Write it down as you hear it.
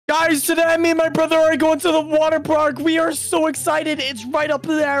Guys, today me and my brother are going to the water park. We are so excited. It's right up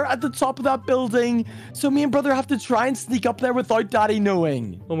there at the top of that building. So me and brother have to try and sneak up there without daddy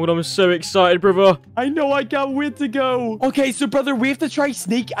knowing. Oh my god, I'm so excited, brother. I know, I can't wait to go. Okay, so brother, we have to try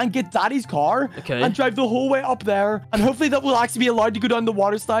sneak and get daddy's car. Okay. And drive the whole way up there. And hopefully that will actually be allowed to go down the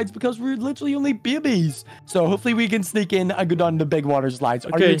water slides because we're literally only babies. So hopefully we can sneak in and go down the big water slides.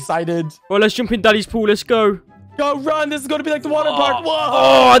 Okay. Are you excited? Well, let's jump in daddy's pool. Let's go. Go, run. This is going to be like the water park. Whoa.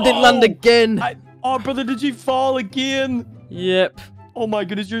 Oh, I didn't land again. Oh, brother, did you fall again? Yep. Oh my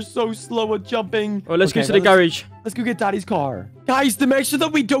goodness, you're so slow at jumping. Well, let's go to the garage. Let's go get daddy's car. Guys, to make sure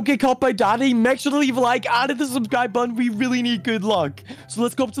that we don't get caught by daddy, make sure to leave a like and hit the subscribe button. We really need good luck. So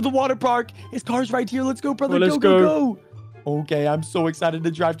let's go up to the water park. His car's right here. Let's go, brother. Well, let's go. Okay, I'm so excited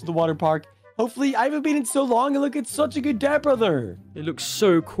to drive to the water park. Hopefully, I haven't been in so long. And look, it's such a good day, brother. It looks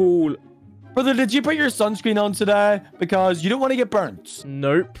so cool. Brother, did you put your sunscreen on today? Because you don't want to get burnt.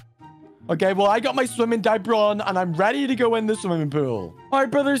 Nope. Okay, well, I got my swimming diaper on, and I'm ready to go in the swimming pool. All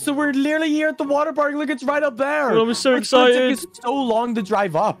right, brother, so we're nearly here at the water park. Look, it's right up there. Oh, I'm so excited. It's so long to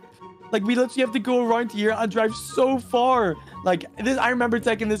drive up. Like, we literally have to go around here and drive so far. Like, this, I remember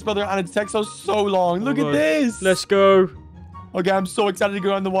taking this, brother, and it takes us so long. Look at this. Let's go. Okay, I'm so excited to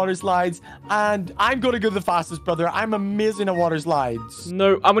go on the water slides, and I'm going to go the fastest, brother. I'm amazing at water slides.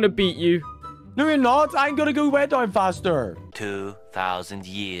 No, I'm going to beat you. No, you're not. I'm going to go way down faster. 2,000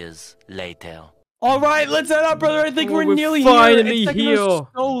 years later. All right, let's head up, brother. I think we're nearly finally here. It's taken us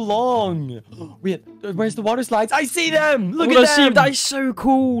so long. Wait, where's the water slides? I see them. Look at them. I see them. That is so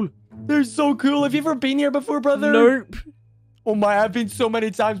cool. They're so cool. Have you ever been here before, brother? Nope. Oh my, I've been so many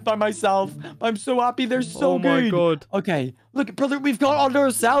times by myself. I'm so happy. They're so good. Oh my god. Okay, look, brother, we've got all to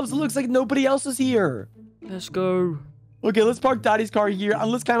ourselves. It looks like nobody else is here. Let's go. Okay, let's park daddy's car here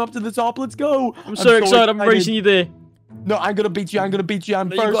and let's climb up to the top. Let's go. I'm so excited. I'm racing you there. No, I'm going to beat you. I'm going to beat you. I'm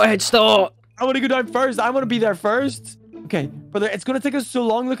first. You got a head start. I want to go down first. I want to be there first. Okay, brother, it's going to take us so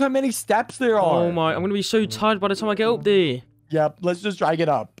long. Look how many steps there are. Oh my, I'm going to be so tired by the time I get up there. Yep, let's just drag it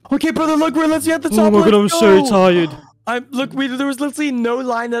up. Okay, brother, look, we're literally at the top. Oh my god, I'm so tired. Look, there was literally no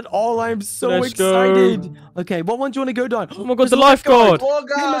line at all. I'm so excited. Go. Okay, what one do you want to go down? Oh my god, the lifeguard. Whoa,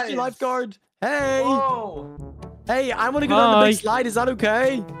 guys. Hey, Mr. Lifeguard. Hey. Whoa. Hey, I want to go down the big slide. Is that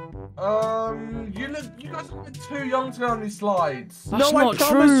okay? You guys are too young to go on these slides. That's no, not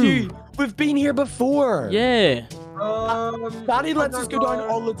I promise true. you. We've been here before. Yeah. Daddy lets us go down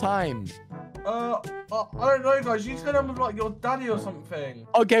all the time. I don't know, guys. You go down with like your daddy or something.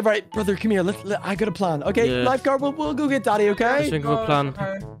 Okay, right, brother, come here. I got a plan. Okay, yeah. Lifeguard, we'll go get daddy. Okay. Let's think of a plan.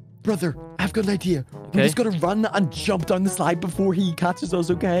 Okay. Brother, I've got an idea. Okay. We're just gonna run and jump down the slide before he catches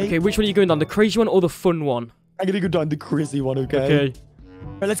us. Okay. Okay, which one are you going down? The crazy one or the fun one? I'm gonna go down the crazy one. Okay. Okay.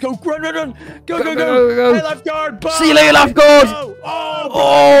 Right, let's go. Run. Go. Hey, lifeguard. Bye. See you later, lifeguard.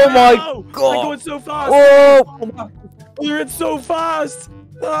 Oh my god. I'm god. going so fast. Whoa. You're so fast.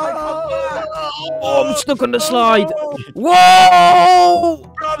 Oh, I'm stuck on the slide. Whoa.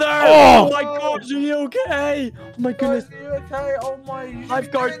 Brother. Oh. Oh my gosh, are you okay? Oh my goodness. Are you okay? Oh my. You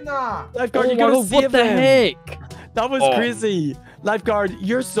Lifeguard. that. Lifeguard, Oh you my gotta god, save what the him. heck? That was crazy. Lifeguard,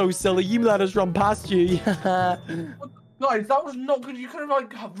 you're so silly. You let us run past you. Guys, that was not good. You could have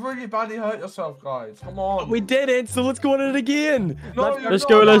like really badly hurt yourself, guys. Come on. We did it, so let's go on it again. No, Let's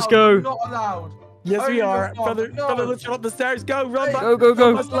go. You're not allowed. Yes, we are. Brother, No. let's run up the stairs. Go, run back.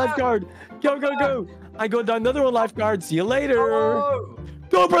 Go. Past the lifeguard. Go. I go down another one, lifeguard. See you later. Oh.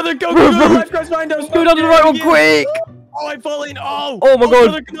 Go, brother, go. Lifeguard's behind us. Go down to the right one, quick. Oh, I'm falling. Oh my god.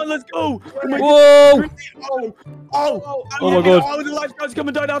 Brother, come on, let's go. Oh my Whoa. God. Oh my god. Oh, the lifeguard's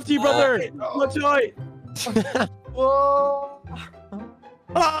coming down after you, brother. Watch out. Whoa.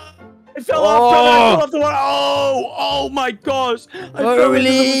 I fell off, brother. I fell off the water. Oh my gosh. I fell into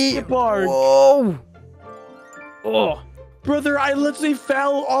the skate park. Whoa. Oh. Brother, I literally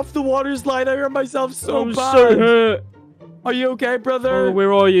fell off the water slide. I hurt myself so I'm bad. so hurt. Are you okay, brother? Oh,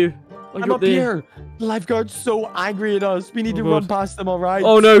 where are you? Oh, I'm up here. The lifeguard's so angry at us. We need to run past them, all right?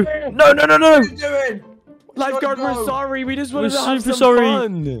 Oh, no. No. What are you doing? Lifeguard, we're sorry. We just wanted to have super some sorry.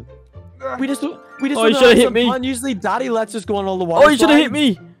 fun. We just Oh, want you to should've have hit some me. fun. Usually, Daddy lets us go on all the water Oh, you should have hit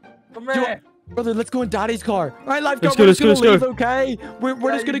slides. me. Come here. Brother, let's go in Daddy's car. All right, lifeguard, Let's go, we're just gonna let's leave, okay?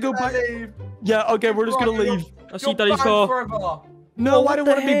 We're just gonna go back. Leave. Yeah, okay, we're just gonna leave. I see Daddy's car. No, what I don't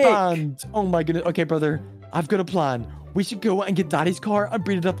the want to be heck? banned. Oh my goodness. Okay, brother, I've got a plan. We should go and get Daddy's car and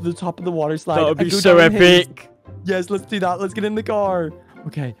bring it up to the top of the water slide. That would be and go so down his. epic. Yes, let's do that. Let's get in the car.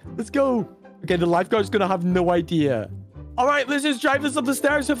 Okay, let's go. Okay, the lifeguard's gonna have no idea. All right, let's just drive this up the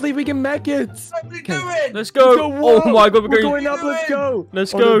stairs. Hopefully we can make it. What are you doing? Let's go. Whoa. Oh my god, We're going up. Let's go.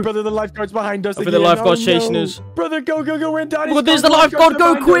 Let's Oh, go. no, brother, the lifeguard's behind us. I think the lifeguard's chasing us. Brother, go. We're in Daddy's Oh my god, there's the car. lifeguard.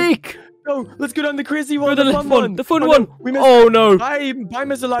 Go Lifeguard's behind us. quick. Go. Let's go down the crazy one. Go to the fun fun one. The fun Oh, one. No, we missed Oh it. no. Bye,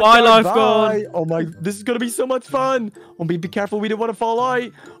 Mr. Lifeguard. Bye, lifeguard. Bye. Oh my, this is gonna be so much fun. Oh, be careful. We don't want to fall out.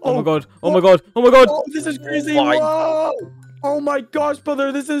 Oh my god. Oh my god. Oh my god. Oh, this is crazy. Oh my- Whoa. Oh my gosh,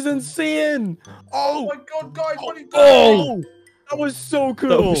 brother, this is insane. Oh Oh, my god, guys, what are you doing? Oh. that was so cool.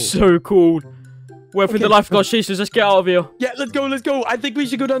 That was so cool. Well, for Okay. the lifeguard chasing us, let's get out of here. Yeah, let's go. I think we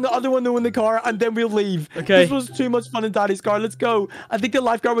should go down the other one though in the car, and then we'll leave. Okay. This was too much fun in Daddy's car. Let's go. I think the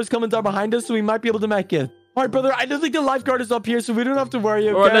lifeguard was coming down behind us, so we might be able to make it. All right, brother. I don't think the lifeguard is up here, so we don't have to worry.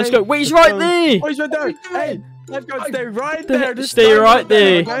 Okay? All right, let's go. Wait, he's Let's right go. there. Oh, he's right there. Hey, lifeguard, stay right there. Just Stay right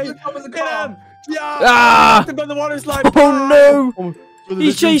there. Okay? On top of the Get car. him. Yeah. Ah. Get him down the water slide. Oh no. Oh, brother, He's this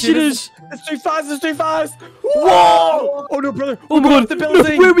is chasing serious. us. It's too fast. It's too fast. Whoa! Oh no, brother. Oh We're my going god. off the No,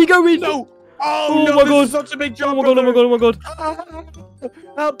 building. where are we going? No. Oh, Oh no, my this god. is such a big jump, Oh my god. Oh my god. Oh my god. god.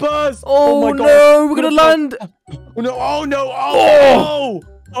 Help us. Oh, my god. no. We're gonna fall. land. Oh no. Oh no. Oh. Oh.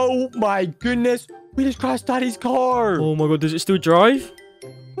 Oh my goodness. We just crashed Daddy's car. Oh my god. Does it still drive?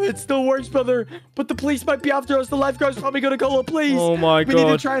 It still works, brother. But the police might be after us. The lifeguard's probably gonna call the police. Oh my We need to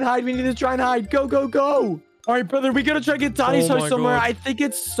god. try and hide. We need to try and hide. Go. All right, brother. We gotta try and get Daddy's Oh house my somewhere. God. I think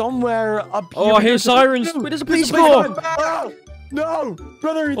it's somewhere up here. Oh, I hear There's a- sirens. No, Wait, there's a there's police car. Oh, no,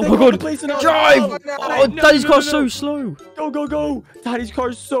 brother. Oh they my called god. the police and all- Drive. Oh, Oh, no, Daddy's no, car's no, so no. slow. Go. Daddy's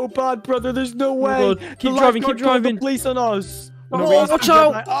car's so bad, brother. There's no Oh my way. God. The Keep driving, lifeguard keep called driving. The police on us. Oh, wait, he's watch right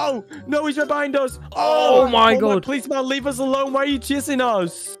out. behind- Oh, no, he's right behind us. Oh my god. Policeman, leave us alone. Why are you chasing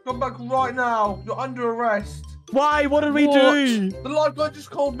us? Come back right now. You're under arrest. Why? What did we What? do? The lifeguard just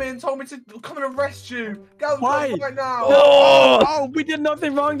called me and told me to come and arrest you. Get out of the Why? car right now. Oh. We did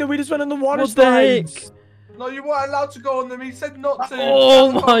nothing wrong. Though we just went on the water What the heck? slides. No, you weren't allowed to go on them. He said not to. Oh Get out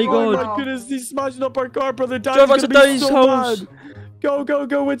of the my car God. Oh right my now. goodness, he's smashing up our car, brother. Drive Daddy's back to gonna be Daddy's so house. bad.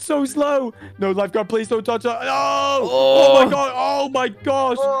 Go. It's so slow. No, lifeguard, please don't touch us. Oh Oh. my god. Oh my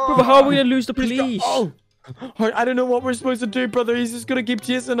gosh. Brother, how are we gonna lose the He's got- police? Oh. Alright, I don't know what we're supposed to do, brother. He's just gonna keep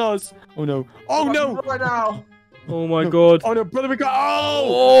chasing us. Oh no. Oh no. Right now. Oh my god. Oh no, brother, we got. Oh!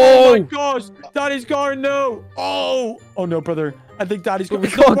 Oh. Oh my gosh! Daddy's car, no! Oh! Oh no, brother. I think Daddy's car. We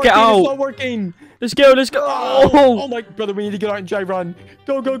It's not can't get working, out. It's not working. Let's go. Let's go. Oh Oh. my brother, we need to get out and drive run.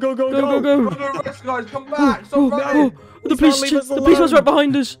 Go. Go. You're under arrest, guys. Come back. Stop Oh, running. the Please don't leave police. us The policeman's alone. right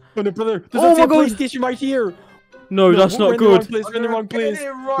behind us. Oh no, brother. There's Oh actually my a police God. station right here. No, that's we're not in the wrong good. place. We're in the wrong Get place.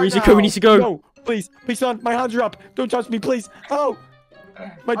 here right Where needs to now. go? We need to go. No, please, son. My hands are up. Don't touch me, please. Oh,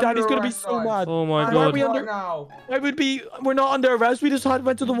 my daddy's gonna be arrest, so guys. mad. Oh my Right Why are god. we under- now. We're not under arrest. We just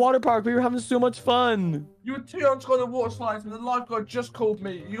went to the water park. We were having so much fun. You were too young to go on the water slides, and the lifeguard just called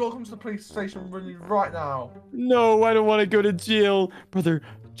me. You gotta come to the police station really right now. No, I don't want to go to jail. Brother,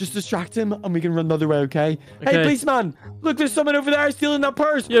 just distract him and we can run the other way, okay? Hey, Okay. policeman, look, there's someone over there stealing that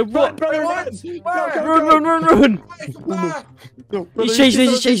purse. Yeah, Run, what? brother, What? run. Where? Go, Run. Hey, come back. No, brother, He's chasing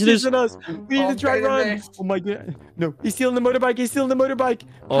us, chasing he's chasing us. We need Oh, to try and get in run. this. Oh my god. No, he's stealing the motorbike. Hide,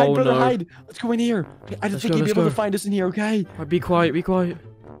 Oh, brother, no. hide. Let's go in here. Okay, I don't Let's think go, he'd be let's able go. to find us in here, okay? Right, be quiet. Be quiet.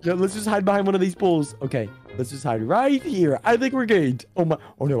 Yeah, let's just hide behind one of these poles. Okay, let's just hide right here. I think we're good. Oh my.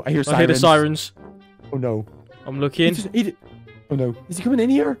 Oh no, I hear sirens. I hear the sirens. Oh no. I'm looking. Oh no. Is he coming in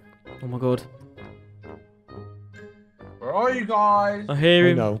here? Oh my god. Where are you guys? I hear Oh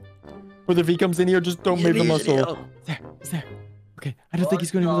him. no. Brother, if he comes in here, just don't move the muscle. He's there. Okay, I don't think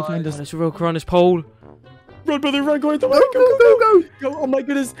he's going to be able to find Oh, us. let's walk around this pole. Run, brother, run, go into the way. Go. Oh my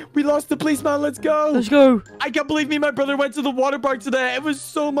goodness, we lost the policeman. Let's go. Let's go. I can't believe me and my brother went to the water park today. It was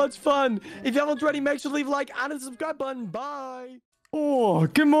so much fun. If you haven't already, make sure to leave a like and a subscribe button. Bye. Oh,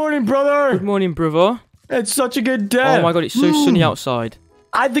 good morning, brother. Good morning, brother. It's such a good day. Oh my god, it's so sunny outside.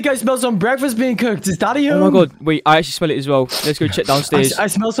 I think I smell some breakfast being cooked. Is Daddy home? Oh my god, wait, I actually smell it as well. Let's go check downstairs. I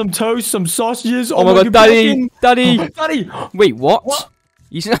smell some toast, some sausages. Oh my god, Daddy! Daddy! Daddy! Wait, what? What?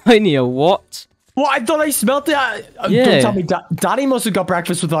 He's not in here, what? Well, I thought I smelled it. Yeah. Don't tell me. Daddy must have got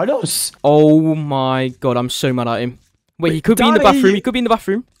breakfast without us. Oh my god, I'm so mad at him. Wait, he could be in the Daddy! bathroom. He could be in the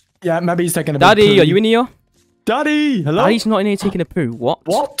bathroom. Yeah, maybe he's taking a big Daddy, poo. are you in here? Daddy, hello? Daddy's not in here taking a poo. What?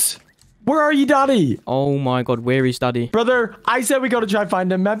 What? Where are you, Daddy? Oh my god, where is Daddy? Brother, I said we gotta try and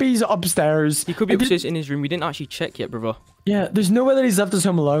find him. Maybe he's upstairs. He could be upstairs in his room. We didn't actually check yet, brother. Yeah, there's no way that he's left us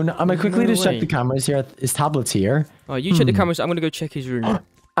home alone. I'm gonna quickly No just check way. the cameras here. His tablet's here. Alright, you check the cameras. I'm gonna go check his room.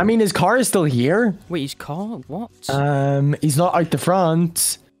 I mean, his car is still here. Wait, his car? What? He's not out the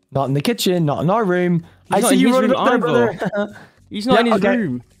front. Not in the kitchen. Not in our room. I not see in you his running room up there, either. brother. He's not Yeah, in his okay.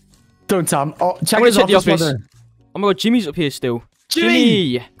 room. Don't, Tom. Oh, check I'm gonna his check the office, office. brother. Oh my god, Jimmy's up here still.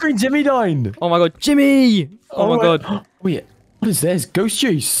 Jimmy! Bring Jimmy down. Oh my god, Jimmy! Oh my god. Wait, what is this? Ghost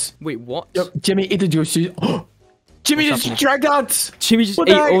juice. Wait, what? Yo, Jimmy, eat the ghost juice. Jimmy What's just drank that. Jimmy just What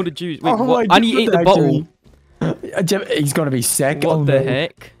the ate heck? all the juice. Wait, Oh what? my And he God, ate what the the bottle. heck, He's gonna be sick. What oh, the no.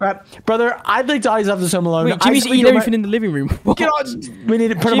 heck? Right, brother, I'd like Daddy's after some alone. Wait, Jimmy's eating everything in the living room. What? Get on! We need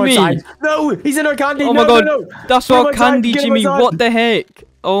to put Jimmy. him outside. No, he's in our candy. Oh no, my god, no, no. that's Put him our outside, candy, get him Jimmy. outside. What the heck?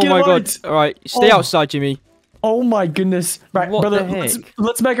 Oh Get my him god. out. Alright, stay Oh. outside, Jimmy. Oh my goodness. Right, What brother, the heck?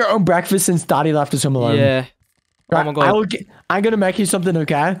 let's make our own breakfast since Daddy left us home alone. Yeah. Right, Oh my god. I'm gonna make you something,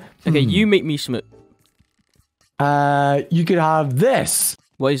 okay? Okay, you make me some. You could have this.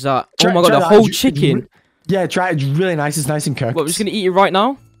 What is that? Try- Oh my god, try a that. whole It's- chicken. Yeah, try it. It's really nice. It's nice and cooked. What, we're just gonna eat it right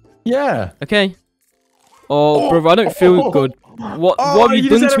now? Yeah. Okay. Oh, brother, I don't feel good. What have you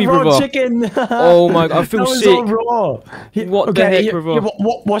done just to me, had a raw brother? Chicken. Oh my god, I feel That was sick. all raw. What the heck, brother?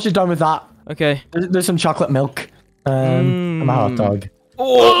 Wash it down with that. Okay. There's some chocolate milk. And a hot dog.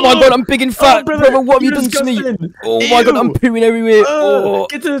 Oh my god, I'm big and fat, brother. What have you you're done to me? disgusting. Oh my god, I'm Ew. pooing everywhere. Oh.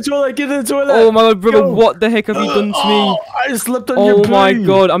 Get to the toilet. Get to the toilet. Oh my god, brother, Go. what the heck have you done to me? I slipped on your Oh poo. my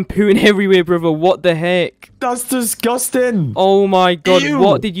god, I'm pooing everywhere, brother. What the heck? That's disgusting. Oh my god, Ew.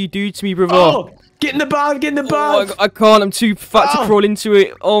 what did you do to me, brother? Oh, get in the bath. Get in the Oh my bath. god, I can't. I'm too fat to Oh. crawl into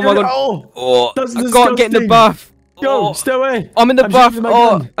it. Oh my god. Oh, Oh, that's I can't get in the disgusting. bath. go. Oh, Stay away. I'm in the I'm bath. shooting my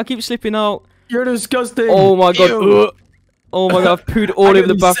Oh, gun. I keep slipping out. You're disgusting. Oh my god. Ew. Ugh. Oh my god, I've pooed all I'm over gonna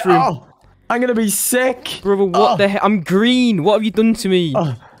the be sick. bathroom. Oh, I'm gonna be sick. Brother, what the heck? I'm green. What have you done to me?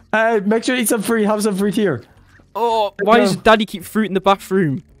 Make sure you eat some fruit. Have some fruit here. Oh, why No. does Daddy keep fruit in the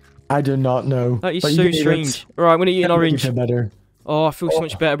bathroom? I do not know. That is but you so can eat it. strange. Alright, I'm gonna eat an That'll make you orange. feel better. Oh, I feel so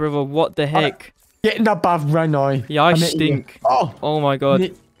much better, brother. What the heck? Get in that bath right now. Yeah, I I'm gonna eat you. stink. Oh, Oh my god.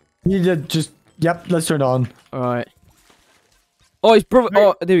 you need to just. Yep, let's turn it on. Alright. Oh, it's brother.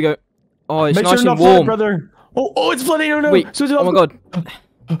 Oh, there we go. Oh, it's Make nice sure it's not and flooded, warm. brother. Oh, it's flooding. Oh no. Wait. Switch it Oh off. my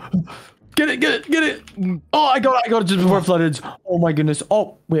god. Get it. Oh, I got it just before it flooded. Oh my goodness.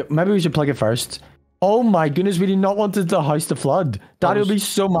 Oh, wait, maybe we should plug it first. Oh my goodness, we did not want the house to flood. Daddy will be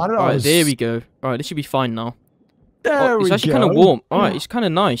so mad at Alright, us. there we go. Alright, this should be fine now. There Oh, we it's go. actually kind of warm. Alright, it's kind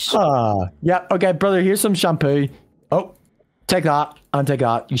of nice. Yeah, okay, brother, here's some shampoo. Oh, take that and take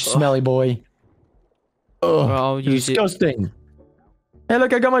that, you smelly boy. Ugh, I'll use it. disgusting. Hey,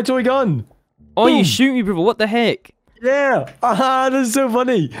 look, I got my toy gun. Oh, you Boom. shoot me, brother. What the heck? Yeah, this is so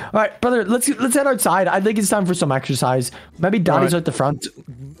funny. All right, brother, let's head outside. I think it's time for some exercise. Maybe Daddy's Right. out the front,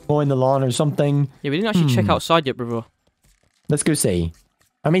 mowing the lawn or something. Yeah, we didn't actually check outside yet, brother. Let's go see.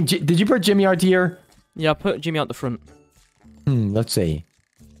 I mean, did you put Jimmy out here? Yeah, I put Jimmy out the front. Let's see.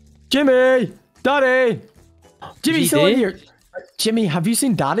 Jimmy, Daddy, Jimmy's he still in there? here. Jimmy, have you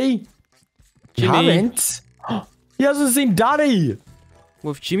seen Daddy? You Jimmy. haven't. He hasn't seen Daddy.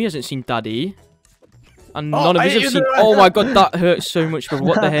 Well, if Jimmy hasn't seen Daddy, and Oh, none of I us have hit seen. you. Oh my god, that hurts so much, brother.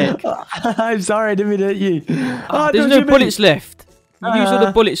 What the heck? I'm sorry, I didn't mean to hit you. There's no bullets left. You use all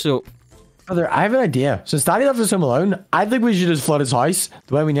the bullets up. Brother, I have an idea. Since Daddy left us home alone, I think we should just flood his house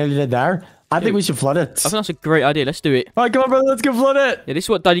the way we nearly did there. I think we should flood it. I think that's a great idea. Let's do it. All right, come on, brother, let's go flood it. Yeah, this is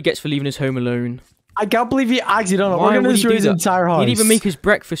what Daddy gets for leaving us home alone. I can't believe he actually done it. Why We're going to would he destroy do his that? entire house. He didn't even make us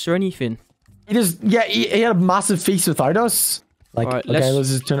breakfast or anything. He just, yeah, he had a massive feast without us. Like, Alright, okay, let's- let's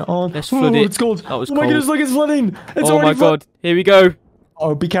just turn it on. let's flood it. It's cold. That was oh my cold. goodness, look, it's flooding. It's Oh my already flooded. god. Here we go.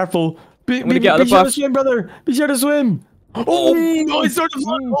 Oh, be careful. Be gonna get out of the sure to bath. swim, brother. Be sure to swim. Oh, it started to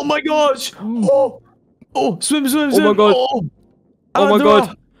flood. Oh my gosh. Oh, swim. Oh my god. Oh my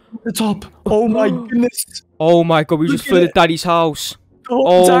god. The top. Oh my goodness. Oh my god, we Look just at flooded it. Daddy's house. Oh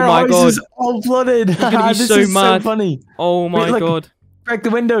Oh our my house god. is all flooded. gonna be This so is mad. so funny. Oh my look. god. Break the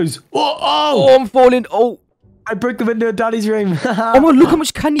windows. Oh, Oh, I'm falling. Oh. I broke the window of Daddy's room. Oh my, look how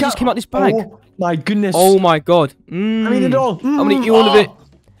much candy just came out this bag. Oh my goodness. Oh my god. I mean it all. I'm gonna eat all of it.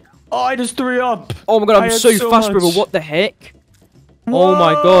 Oh, I just threw up. Oh my god, I I'm had so so fast, brother. much. What the heck? Oh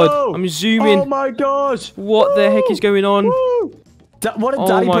my god. I'm Oh zooming. my gosh. What the heck is going on? Woo. What did Oh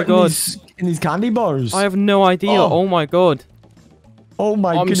Daddy my put god. in these candy bars? I have no idea. Oh. Oh my god. Oh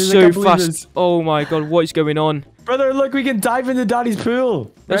my I'm goodness, I so can't believe fast. this. Oh my god, what is going on? Brother, look, we can dive into Daddy's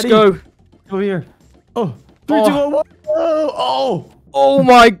pool. Let's Ready? go. Over here. Oh, 3, Oh. 2, 1, 1. Oh. Oh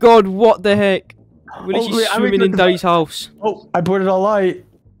my god, what the heck? We're literally wait, I'm swimming gonna- in Daddy's house. Oh, I poured it all out.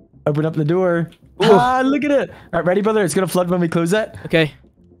 Open up the door. Oh. Ah, look at it. All right, ready, brother? It's going to flood when we close it. Okay.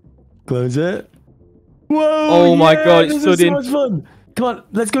 Close it. Whoa. Oh my yeah, god, it's this is so flooding. much fun. Come on,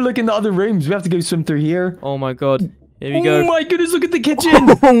 let's go look in the other rooms. We have to go swim through here. Oh my god. Here we Oh go. my goodness, look at the kitchen.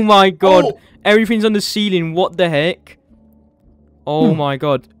 Oh my god. Oh. Everything's on the ceiling. What the heck? Oh my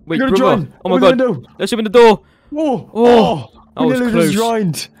god. Wait, We're gonna brother. drown. Oh my We're gonna god. do. Let's open the door. Oh, Oh, that we was nearly close. just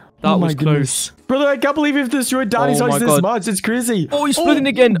drowned. That Oh my was goodness. close. Brother, I can't believe you've destroyed Daddy's Oh house my this God. much. It's crazy. Oh, he's flooding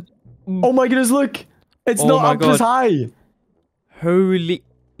again. Oh my goodness, look. It's Oh not my up as God. high. Holy.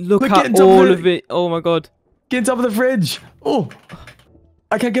 Look Look, at get on top all of of it. Oh my God. Get on top of the fridge. Oh.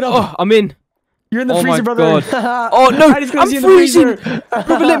 I can't get up. Oh, I'm in. You're in the Oh my freezer, brother. Oh no, I just gotta I'm see in the freezing. freezer.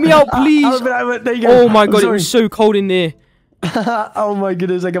 Brother, let me out, please. There you go. Oh my I'm God, it sorry. was so cold in there. Oh my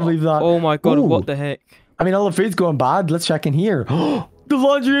goodness, I can't believe that. Oh my God, Ooh. what the heck? I mean, all the food's going bad. Let's check in here. The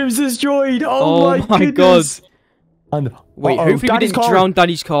laundry room's destroyed. Oh, Oh my goodness. And Wait, uh-oh, hopefully we Daddy's didn't car. drown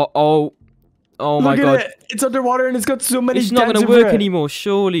Daddy's car. Oh my Look God. at it. It's underwater and it's got so many It's not dents gonna over work it. anymore,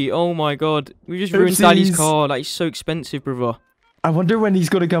 surely. Oh my God. We just ruined Daddy's Oopsies. car. Like, it's so expensive, brother. I wonder when he's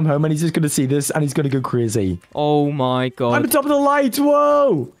going to come home and he's just going to see this and he's going to go crazy. Oh my I'm God. on top of the lights.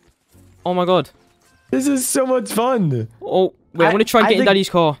 Whoa. Oh my God. This is so much fun. Oh, wait, I'm gonna try and I get in think- Daddy's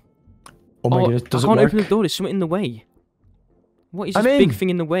car. Oh my goodness. Does I it can't work? open the door. There's something in the way. What is I'm this in. big thing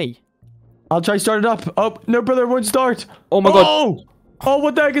in the way? I'll try to start it up. Oh, no, brother. It won't start. Oh my God. Oh,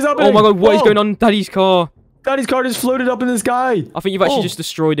 what the heck is happening? Oh my God, what is Whoa. going on in Daddy's car? Daddy's car just floated up in the sky. I think you've actually just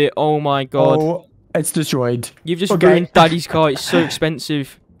destroyed it. Oh my God. Oh, it's destroyed. You've just Okay. ruined Daddy's car. It's so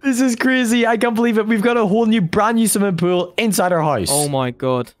expensive. This is crazy. I can't believe it. We've got a whole new, brand new swimming pool inside our house. Oh my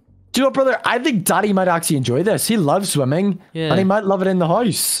God. Do you know what, brother? I think Daddy might actually enjoy this. He loves swimming. Yeah. And he might love it in the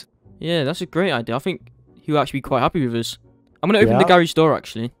house. Yeah, that's a great idea. I think he'll actually be quite happy with us. I'm gonna open the Yeah. garage door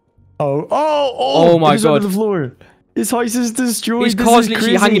actually. Oh my it is under God. the floor. His house is destroyed. His This car's is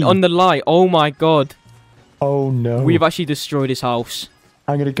literally crazy. hanging on the light. Oh my God. Oh no. We've actually destroyed his house.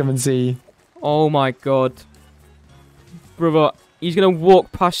 I'm gonna come and see. Oh my God. Brother, he's gonna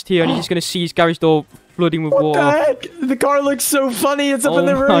walk past here and he's just gonna see his garage door flooding with What water. the heck? The car looks so funny. It's up on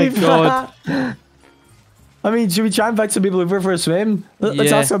the Oh my roof. God. I mean, should we try and invite some people over for a swim? Let's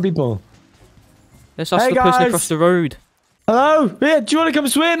Yeah. ask some people. Let's ask Hey, the person guys. across the road. Hello? Yeah, do you want to come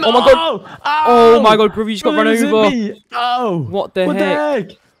swim? Oh my God. Oh my God, brother, you just got run Brother, it's over. hit me. Oh. What the What the heck?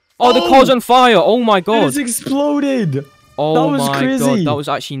 heck? Oh, the car's on fire. Oh my It God. has exploded. Oh that was my crazy. God, that was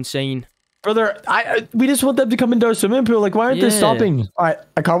actually insane. Brother, we just want them to come into our swimming pool. Like, why aren't they Yeah. stopping? All right,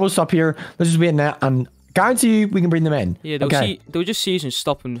 a car will stop here. Let's just wait in there and guarantee you we can bring them in. Yeah, they'll okay. see. They'll just see us and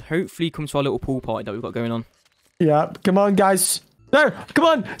stop and hopefully come to our little pool party that we've got going on. Yeah, come on, guys. There, come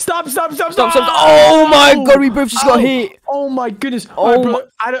on. Stop. Stop! Oh my God, we both just got hit. Oh my goodness. Oh All right, my- bro,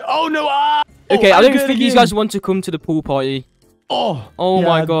 I don't, oh no. Ah! Okay, Oh, I I'm don't good think these again. guys want to come to the pool party. Oh Oh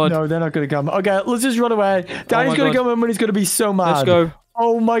my God. No, they're not gonna come. Okay, let's just run away. Daddy's my gonna God. come in when he's gonna be so mad. Let's go.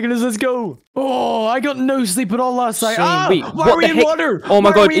 Oh my goodness, let's go. Oh, I got no sleep at all last night. Same. Ah, Wait, why what are we the in heck? water? Oh my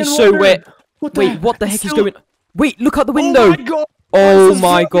Why are God, we in it's so water? wet. What Wait, what the heck is Still- going? Wait, look out the window. Oh my God. Oh This is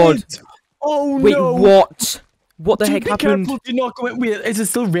my God. flooded. Oh Wait, no. what? What the Dude, heck be happened? Careful, do not go in. Wait, is it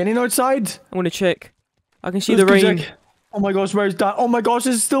still raining outside? I'm gonna check. I can see Let's the go rain. check. Oh my gosh, where's that? Oh my gosh,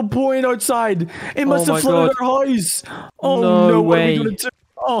 it's still pouring outside. It must Oh have my flooded God. our house. Oh No no, what are we way. gonna do?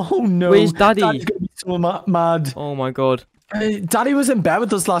 Oh no. Where's Daddy? Daddy's gonna be so mad. Oh my God. Daddy was in bed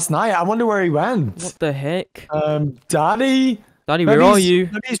with us last night. I wonder where he went. What the heck? Daddy? Daddy, Maybe where are he's- you?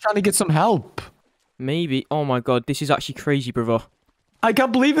 Maybe he's trying to get some help. Maybe. Oh my God, this is actually crazy, brother. I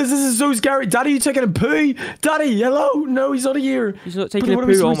can't believe this. This is so scary. Daddy, you taking a poo? Daddy, hello? No, he's not here. He's not taking But a what are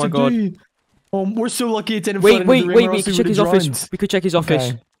we poo. Oh supposed my to God. do? Oh, we're so lucky it didn't Wait, flood into wait, the rain, wait. or We else could check would've his office. drowned. We could check his office.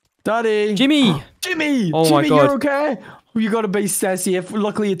 Okay. Daddy. Jimmy. Jimmy. Oh my Jimmy, God. you're okay? Oh, you got to be safe.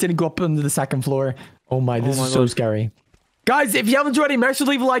 Luckily, it didn't go up onto the second floor. Oh my, this my is so God. scary. Guys, if you haven't already, make sure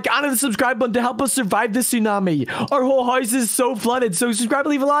to leave a like and the subscribe button to help us survive this tsunami. Our whole house is so flooded, so subscribe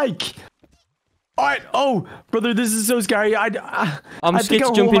and leave a like. All right. Oh, brother, this is so scary. I'm I scared think to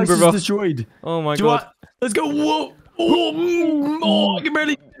our jump whole in, house brother. is destroyed. Oh my Do you God. want? Let's go. Whoa. Oh, I can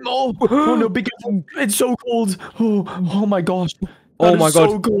barely. Oh no, be careful. It's so cold. Oh my gosh. Oh That my is God.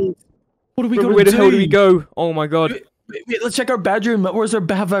 so cold. What are we Brother, going where to the do? hell do we go? Oh my God. Wait, let's check our bedroom.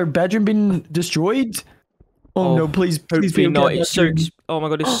 Have our bedroom been destroyed? Oh, no, please be Hopefully okay. not. It's so. Oh my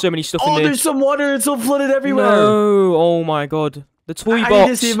God, there's so many stuff in Oh, there. there's some water. It's all flooded everywhere. No. Oh my God. The toy I need to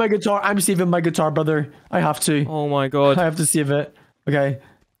box. save my guitar. I'm saving my guitar, brother. I have to. Oh my God. I have to save it. Okay.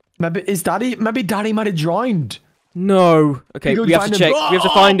 Maybe Daddy might have drowned. No. Okay, Go we have find to him. check. We have to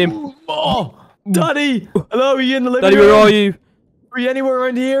find him. Oh, Daddy. Hello, are you in the living Daddy, room? where are you? Are you anywhere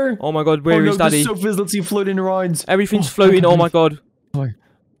around here? Oh my God, where is no, Daddy? the sofa's literally floating around. Everything's Oh, floating. I Oh can't my God. believe-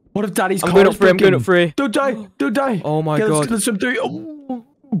 What if Daddy's I'm car going up is for it. I'm going broken? up for it. Don't die. Don't die. Oh my Okay, God. let's swim through.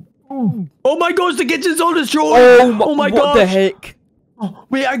 Oh my gosh, the kitchen's all destroyed. Oh my gosh. What the heck? Oh,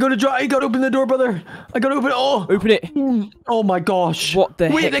 wait, I gotta open the door, brother. I gotta open it. Oh. Open it. Oh my gosh. What the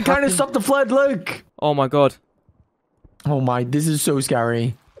Wait, heck they kind of happened? stopped the flood. Look. Oh my God. Oh my, this is so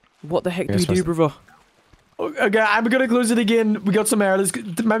scary. What the heck do Yes, we do, brother? Okay, I'm gonna close it again. We got some air.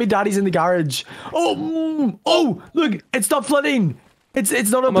 Maybe Daddy's in the garage. Oh, look, it stopped flooding. It's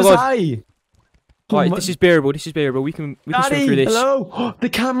not up my as God. high. Right, this is bearable. This is bearable. We can swim Daddy, through this. hello. The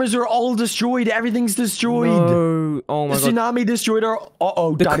cameras are all destroyed. Everything's destroyed. No. Oh my The God. tsunami destroyed our.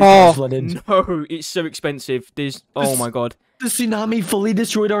 The Daddy's car. flooded. No, it's so expensive. There's. Oh my God. The tsunami fully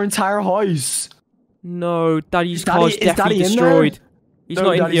destroyed our entire house. No, Daddy's Is car's Daddy definitely in there? destroyed. He's No,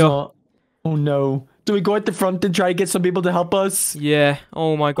 not in Daddy's here. not. Oh no. Do we go at the front and try to get some people to help us? Yeah.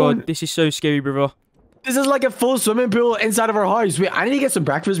 Oh my God. Oh. This is so scary, brother. This is like a full swimming pool inside of our house. Wait, I need to get some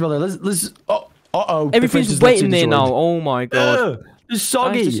breakfast, brother. Let's. Uh-oh. the fridge Everything's is wet literally in there now. destroyed. Oh my God. It's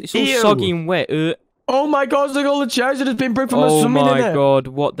soggy. It's all Ew. soggy and wet. Oh my God, look at all the chairs that has been broke from us Oh swimming in my it. God.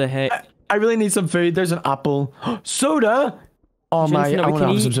 What the heck? I really need some food. There's an apple. Soda? Oh Is there my, anything that I we want to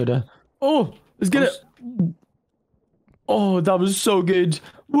can have some eat? soda. Oh, let's get it. Oh, that was so good.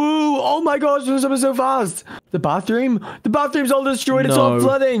 Woo! Oh my gosh, this was so fast. The bathroom's all destroyed. It's all No.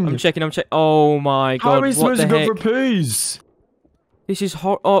 flooding. I'm checking. Oh my How are God. we What supposed the to heck? go for poos? This is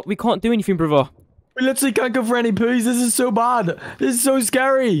hot. Oh, we can't do anything, brother. We literally can't go for any poos. This is so bad. This is so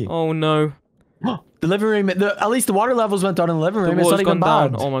scary. Oh no. The living room, at least the water levels went down in the living room. The It's not water's even gone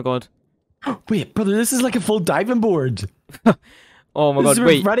bad. down. Oh my God. Wait, brother, this is like a full diving board. Oh my This God. is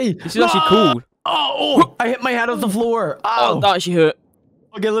Wait. ready. This is actually cool. Oh, I hit my head off the floor. Oh, Ow. that actually hurt.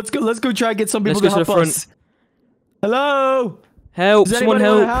 Okay, let's go try and get some people Let's to go to help the us. Hello? Help! Does Someone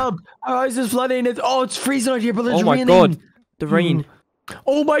anyone want to help! help? Our house is flooding. It's freezing out here, brother. It's Oh my raining. God. The rain.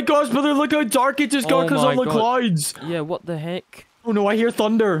 Oh my gosh, brother, look how dark it just got Oh because my of the God. clouds. Yeah. What the heck? Oh no, I hear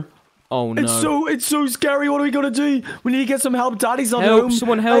thunder. Oh no. It's so scary. What are we gonna do? We need to get some help. Daddy's not Help, home.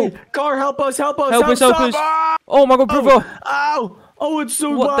 someone help. Hey, car, help us, help us. Help us, help stop. us. Ah! Oh my God, brother! Ow! Oh, it's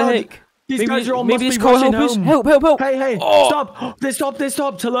so What the bad. heck? These guys are all maybe must this be car rushing help us. home. Help! Hey, Oh. stop. They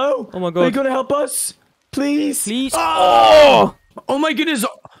stopped. Hello? Oh my Are God. you gonna help us? Please? Please. Oh! Oh my goodness.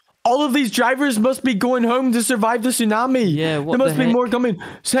 All of these drivers must be going home to survive the tsunami. Yeah, what There must the be heck? more coming.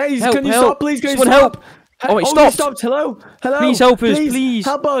 Hey, Help, can you help. stop, please? Can you Someone stop? help. Oh, it they stopped. stopped. Hello? Please help us, please.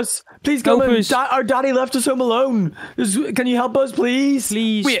 Help us. Please come Help in. us. Our daddy left us home alone. Can you help us, please?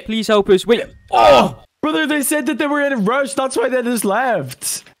 Please, Wait. please help us. Wait. Oh! Brother, they said that they were in a rush. That's why they just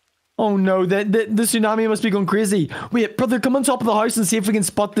left. Oh no, the tsunami must be going crazy. Wait, brother, come on top of the house and see if we can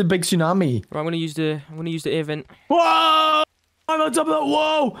spot the big tsunami. Right, I'm gonna use the air vent. Whoa! I'm on top of that.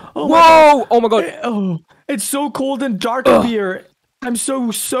 Whoa! Oh my Whoa! Oh my God. Oh, it's so cold and dark up here. I'm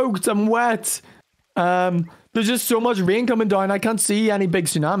so soaked. I'm wet. There's just so much rain coming down. I can't see any big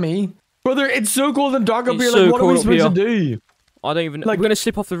tsunami. Brother, it's so cold and dark up It's here. so Like, what are we cold up supposed to do? I don't even. Like- We're gonna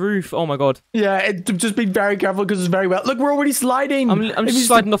slip off the roof. Oh my God. Yeah, just be very careful because it's very wet. Look, we're already sliding. I'm If just you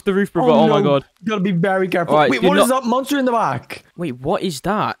sliding off the roof, brother. Oh my no. God. You gotta be very careful. Alright, Wait, do what is not- that monster in the back? Wait, what is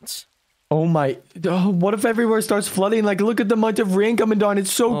that? Oh my. Oh, what if everywhere starts flooding? Like, look at the amount of rain coming down.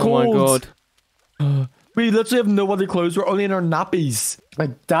 It's so Oh cold. my God. We literally have no other clothes. We're only in our nappies.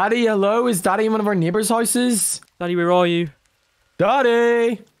 Like, Daddy, hello? Is Daddy in one of our neighbors' houses? Daddy, where are you?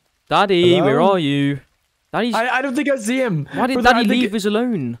 Daddy! Daddy, Hello? where are you? Daddy's. I don't think I see him. Why did Brother, Daddy I think- leave us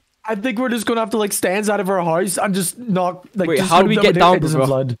alone? I think we're just gonna have to like stay inside of our house and just not like. Wait, just how do hope we that get down, it doesn't bro?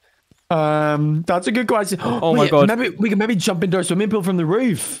 flood. That's a good question. Oh my Wait, God. Maybe we can jump into our swimming pool from the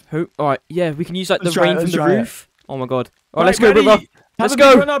roof. Who? All right, yeah, we can use like Let's the try it, rain from let's the try it. roof. Oh my God. All right, Right, let's go, ready? brother. Have Let's a go.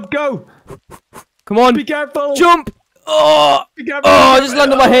 big run up, go. Come on. Be careful. Jump. Oh. Be careful. Oh, I just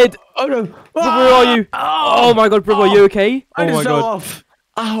landed on my head. Oh no. Brother, where are you? Oh my God, brother, are you okay? I Oh just my fell God. off.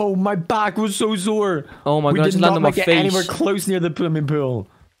 Oh, my back was so sore. Oh my We God, I did just not landed on my make it anywhere face. close near the swimming pool.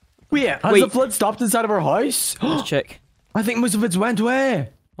 Wait, has Wait. the flood stopped inside of our house? Let's check. I think most of it's went away.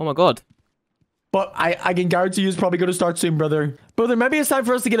 Oh my God. But I can guarantee you it's probably going to start soon, brother. Brother, maybe it's time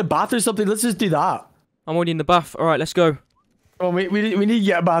for us to get a bath or something. Let's just do that. I'm already in the bath. All right, let's go. Oh, we need to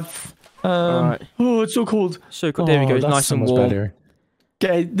get a bath. Alright. Oh, it's so cold. So cool. There we go. It's that's nice so and much warm. better.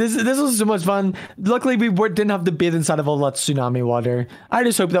 Okay, this was so much fun. Luckily, didn't have to bathe inside of all that tsunami water. I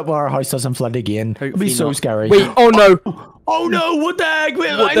just hope that our house doesn't flood again. It'd be Hopefully so not. scary. Wait. Oh no. Oh no! What the heck? Wait,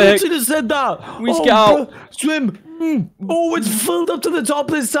 What I the heck? literally just said that. We need to Oh, get out. bro, swim. Oh, it's filled up to the top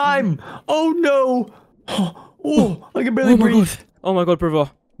this time. Oh no! Oh, I can barely Oh my breathe. God. Oh my God,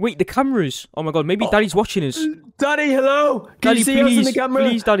 brother. Wait, the cameras. Oh my God, maybe Daddy's watching us. Daddy, hello. Can Daddy, you see us in the please, camera?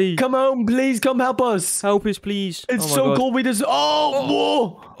 please, Daddy. Come home, please. Come help us. Help us, please. It's oh my so God. cold. We just.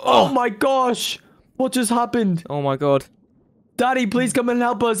 Oh my gosh! What just happened? Oh my God. Daddy, please come and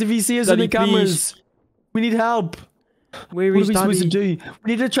help us if you see us Daddy, in the cameras. We need help. Where What is are we Daddy? supposed to do?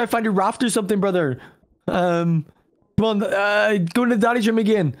 We need to try find a raft or something, brother. Come on, go into Daddy's room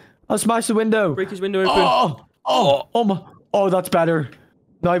again. I'll smash the window. Break his window open. Oh my. Oh, that's better.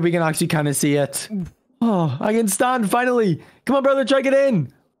 Now we can actually kind of see it. Oh, I can stand finally. Come on, brother, try to get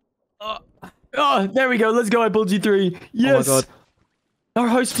in. Oh, there we go. Let's go. I pulled you through. Yes. Oh my god. Our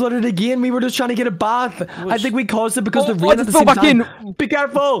house flooded again. We were just trying to get a bath. I think we caused it because the I rain at just the fell same back time. in. Be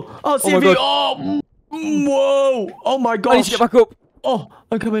careful. I'll Oh my save you. God. Oh, whoa. Oh my I need gosh. to get back up. Oh,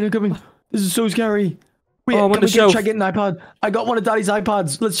 I'm coming. I'm coming. This is so scary. Wait, Oh, I'm on can the we shelf. try getting an iPad? I got one of Daddy's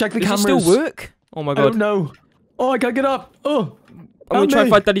iPads. Let's check the Does it cameras. still work? Oh my I don't god. know. Oh, I can't get up. Oh, I'm gonna try and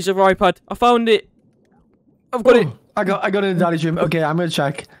find Daddy's other iPad. I found it. I've got it. I got it in Daddy's room. Okay, I'm gonna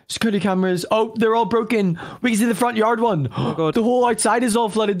check. Security cameras. Oh, they're all broken. We can see the front yard one. Oh my god. The whole outside is all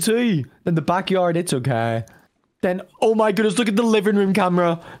flooded too. Then the backyard, it's okay. Then, oh my goodness, look at the living room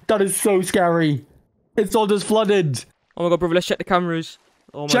camera. That is so scary. It's all just flooded. Oh my god, brother, let's check the cameras.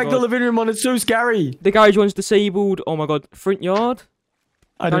 Oh my Check god. the living room one. It's so scary. The garage one's disabled. Oh my god. Front yard?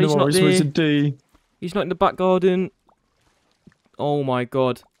 I don't know Daddy's what not we're supposed to there. do. He's not in the back garden. Oh my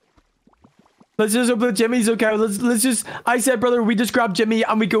god. Let's just hope that Jimmy's okay. Let's just. I said, brother, we just grab Jimmy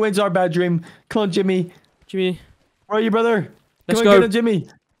and we go into our bedroom. Come on, Jimmy. Jimmy. Where are you, brother? Let's Come on, go. get in, Jimmy.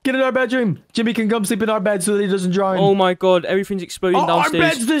 Get in our bedroom. Jimmy can come sleep in our bed so that he doesn't drown. Oh my god, everything's exploding Oh, our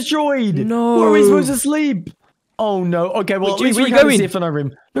downstairs. bed's destroyed. No. Where are we supposed to sleep? Oh no. Okay, well, Wait, at Jimmy, least where we're you kind of going? safe in our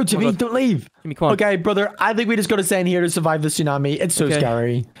room. No, Jimmy, God. don't leave. Jimmy, come on. Okay, brother, I think we just gotta stay in here to survive the tsunami. It's so Okay.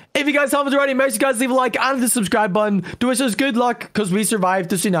 scary. If you guys haven't already, make sure you guys leave a like and the subscribe button to wish us good luck because we survived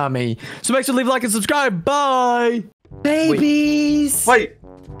the tsunami. So make sure to leave a like and subscribe. Bye. Babies. Wait,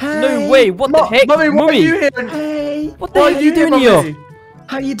 No way, what the heck? Mummy, what are you here? Hey. What the Why heck are you doing here?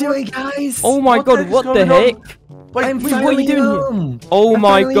 How you doing, guys? Oh my What the god, heck's what the going on? heck? Wait, I'm what are you finally doing here? home. Oh I'm my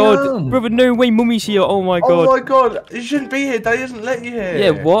finally god. home. Brother, no way, mummy's here. Oh my oh god. my god, you shouldn't be here. Daddy doesn't let you here.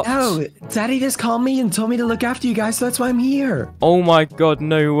 Yeah, what? Oh, Daddy just called me and told me to look after you guys, so that's why I'm here. Oh my god,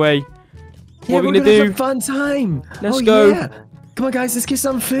 no way. Yeah, What are we we're gonna do? have a fun time. Let's Oh, go. Yeah. Come on, guys, let's get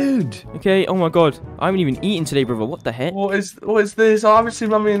some food. Okay, oh my god. I haven't even eaten today, brother. What the heck? What is this? I haven't seen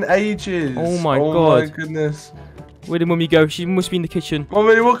Mummy in ages. Oh my Oh God. my goodness. Where did mummy go? She must be in the kitchen.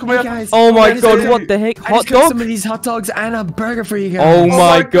 Mummy, what can we Hey, have? guys. Oh my I just god, cooked- what the heck? I Hot just cooked dog? some of these hot dogs and a burger for you guys. Oh my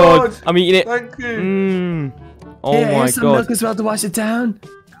my god. God. I'm eating it. Thank you. Mmm. Oh Yeah, my here's some god. milk as well to wash it down.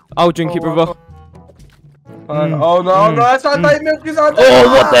 I'll drink it, brother. Oh no, that's not date milk. It's not Oh,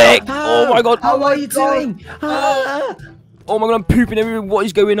 what the heck? Oh my god. How are you God. doing? Ah. Oh my god, I'm pooping everywhere. What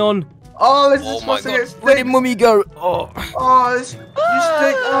is going on? Oh, this Oh is my supposed to get god. Where did stink. mummy go? Oh. Oh, you stink.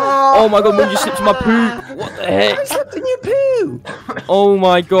 Oh my god, mum just slipped in my poop. What the I heck? slept in your poo. Oh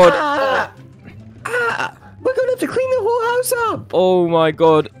my god. We're gonna have to clean the whole house up. Oh my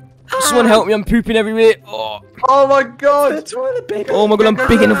god. Someone help me, I'm pooping everywhere. Oh, Oh my god. That's why the baby. oh my god, I'm Go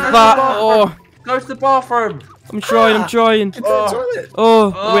big to and the fat. bathroom. Oh, Go to the bathroom. I'm trying. Toilet.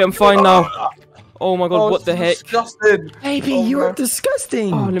 Oh, wait, I'm fine now. Oh my god, Oh, what the heck? Disgusting. Baby, Oh, you are man.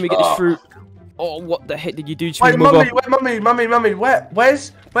 disgusting. Oh, let me get this fruit. Oh, what the heck did you do to Wait, me, mother? mummy,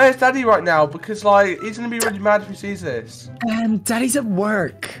 where's Daddy right now? Because like he's gonna be really mad if he sees this. Daddy's at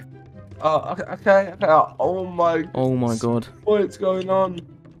work. Oh, okay. Oh my. Oh my god. What's going on?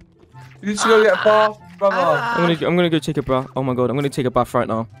 You need to go get a bath, brother. I'm gonna go take a bath. Oh my god, I'm gonna take a bath right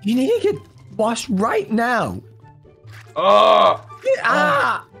now. You need to get washed right now. Oh.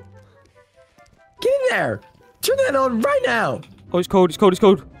 Ah! Get in there. Turn that on right now. Oh, it's cold, it's cold, it's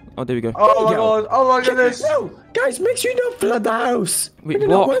cold. Oh, there we go. Oh my you go. god. Oh my goodness. No, guys, make sure you don't flood the house. Wait, we do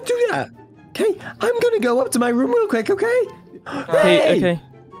not what? want to do that. Okay, I'm gonna go up to my room real quick. Okay. Okay, Hey, okay.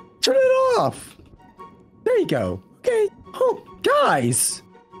 Turn it off. There you go. Okay. Oh, guys.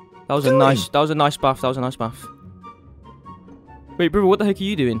 That was a nice bath. That was a nice bath. Wait, brother, what the heck are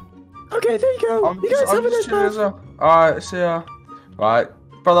you doing? Okay, there you go. You guys have a nice chilling as bath. well. Alright, see ya. Right.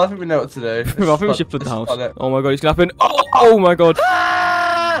 Brother, I think we know what to do. Bro, I think we should flood the house. Let's flood it. Oh my god, it's gonna happen. Oh my god.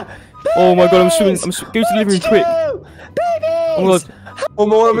 Ah! Oh my god, I'm swimming. Babies! Go to the living room quick. Babies! Oh my god. Oh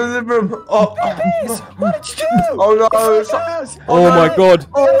my god, I'm in the living room. Oh. Babies! What did you do? Oh no. You It's, flooded the house. Oh my god.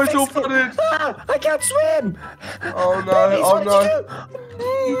 oh, it's all flooded. Ah, I can't swim. Oh no. Babies, Oh what no.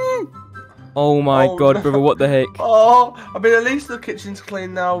 did you do? Oh my Oh, god, no. brother, what the heck? Oh, I mean, at least the kitchen's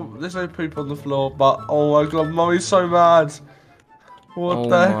clean now. There's no poop on the floor, but oh my god, Mummy's so mad. What Oh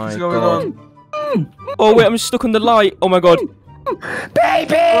the heck my is going God. on? Oh wait, I'm stuck on the light. Oh my god.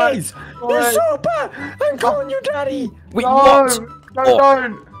 Babies! You're Wait. so bad. I'm calling your daddy. Wait, No, what? no, Oh.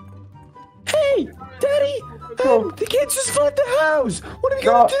 don't. Hey, daddy! The kids just flooded the house. What are we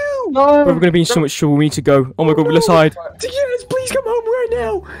No, gonna do? no. Bro, we're gonna be in so much trouble. We need to go. Oh my god, let's hide. Yes, please come home right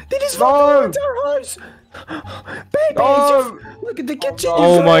now. They just No. flooded the entire house. Babies, No. look at the kitchen.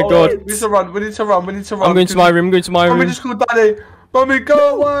 Oh is my flooded. God. We need to run. We need to run. We need to run. I'm going to my room. I'm going to my Mummy room. just called Daddy. Mummy,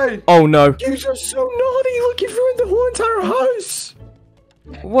 go away. Oh no. You are so naughty. Look, you've ruined the whole entire house.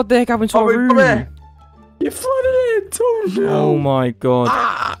 What the heck happened to our Mummy, come room? here. You flooded it. Oh no. Oh my god.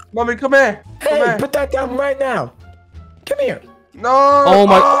 Ah. Mummy, come here. Come Hey, here. put that down right now. Come here. No. Oh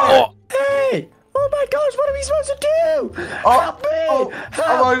my. Oh. Hey. Oh my gosh, what are we supposed to do? Help me. Help.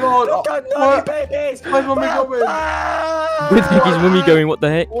 Oh my god. Don't go naughty What? babies. Where's Mummy going? Where the heck is Mummy going? What the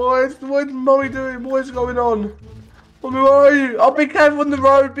heck? What's Mummy doing? What is going on? Mummy, where are you? Oh, be careful on the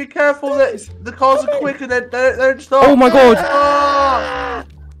road. Be careful. The cars are quick and they don't stop. Oh my god. Ah!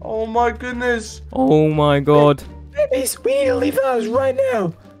 Oh my goodness. Oh my god. Babies, we need to leave the house right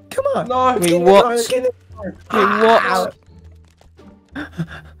now. Come on. No. Let's Wait, get in the what? car, let's get in the car. Wait, what?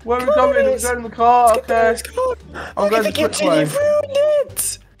 Where are we Come on, going? We're babies. going in the car. Let's get Okay. this car. I'm Look going at the the quick kitchen, way. you've ruined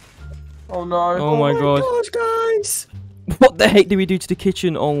it. Oh no. Oh my god. gosh, guys. What the heck did we do to the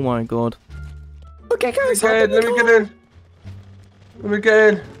kitchen? Oh my god. Okay, guys, hop Okay, in the let me car. get in. Let me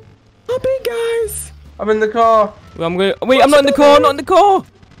get in. Hop in, guys. I'm in the car. Wait, I'm not in the car. I'm not in the car.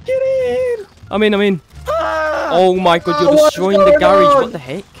 Get in. I'm in. Ah. Oh my god, you're What's destroying the going garage. on? What the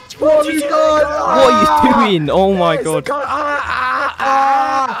heck? What have you done? What are you doing? Oh my Guys, the god. car-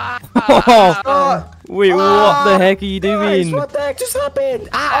 Oh, wait, what the heck are you Guys, doing? what the heck just happened?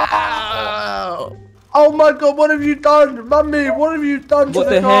 Oh my god, what have you done? Mummy, what have you done to What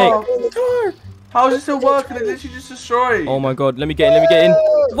the the car? In the car. How is it still working? It literally just destroyed. Oh my god, let me get in.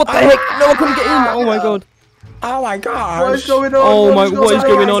 What the heck? No, I couldn't get in. Oh my god. Oh my gosh. What is going on? Oh my- what is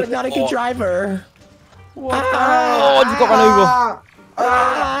going on? I'm not a good driver. What the Oh, I just got run over.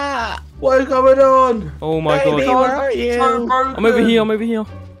 Ah. What is going on? Oh my Baby, god. where are you? So broken. I'm over here.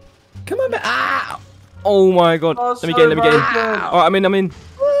 Come on, ah. Oh my god. Oh, Let me get in. broken. Alright, I'm in.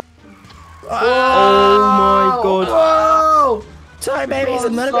 Whoa. Oh my god. Whoa. Sorry, babies.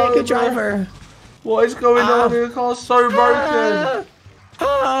 I'm not a So very good bad. driver. What is going on? Your car's so broken.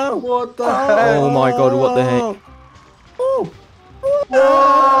 Oh. What the heck? Oh my god, what the heck? Oh.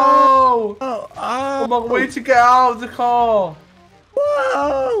 Whoa. Oh. Oh my god, we need to get out of the car.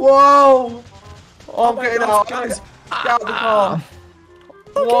 Whoa. Whoa. Oh, I'm my getting gosh, out. guys. Get out of the car.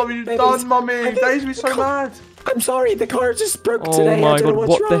 What have you babies. done, Mummy? I think Daisy be so the car- mad. I'm sorry. The car just broke Oh today. I my don't know god,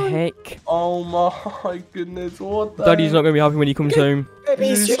 what's what the wrong. heck? Oh my goodness, what the Daddy's heck? not going to be happy when he comes home.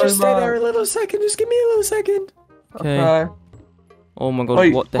 Babies, He's you so just stay mad. there a little second. Just give me a little second. Okay. Oh my god,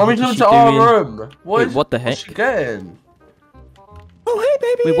 Wait, what the Mummy's heck is come she to doing? our room. Wait, what the What's heck? she getting? Oh, hey,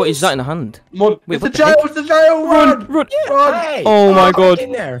 babies. Wait, what is that in her hand? Wait, Wait, it's what the the jail, heck? it's the jail, run! Run! Yeah, Run. hey. Oh my Get god.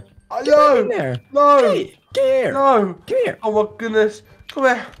 in there. I Get back in know! there. No! Hey, get here. No! Come here. Oh my goodness. Come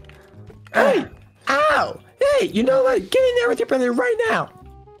here. Hey. Ow. Hey, you know what? Get in there with your brother right now.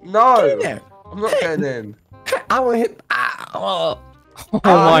 No! Get in there. I'm not getting in. I will hit. Ow. Oh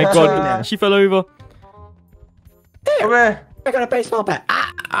my Ah. god, she fell over. Come here. I got a baseball bat.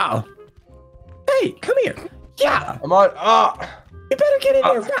 Ow. Hey, come here. Yeah. Am I? Ah! You better get in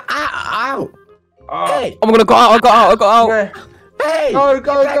there. Ow. Ah! Hey. Oh my god, I got out. Come Oh. here. Hey. Go, Get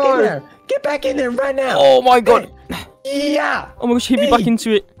go, back go. in there. Get back in there right now. Oh my god. Yeah. Oh my gosh, hit me back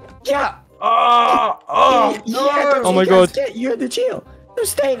into it. Yeah. Ah! Ah! Yeah, No! don't Oh you my guys God. get- you're in the jail. No,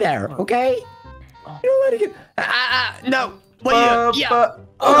 stay there, okay? You don't let it get. No. What you? Yeah.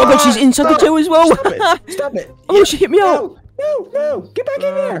 Oh my god, she's inside the jail as well. Stop it. Stop it. Oh my god, she hit me out. No. Get back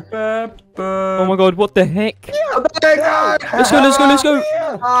in there. Oh my god, what the heck? Yeah. Let's go.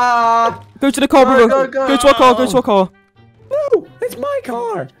 Yeah. Ah! Go to the car, Go, brother. go, go. Go to our car. No, it's my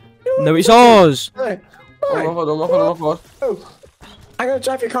car. No, it's ours. Hey, Oh my fine. god, oh my god, oh my god. Oh, I gotta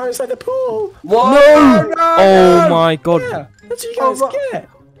drive your car inside the pool. What? No! No! Oh my god. Yeah, that's what you Oh, guys my- get.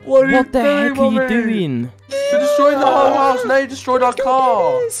 What, are you What the heck are you Mummy? doing? You destroyed the whole house, now you destroyed our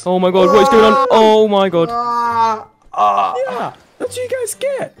car. Babies. Oh my god, what is going on? Oh my god. Ah! Ah! Yeah, that's what you guys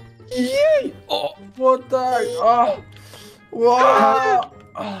get. Yay! What the heck? Ah! What?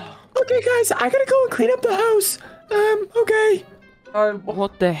 Okay, guys, I gotta go and clean up the house. Okay.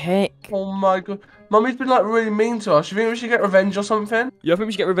 What the heck? Oh my god. Mummy's been like really mean to us. You think we should get revenge or something? Yeah, I think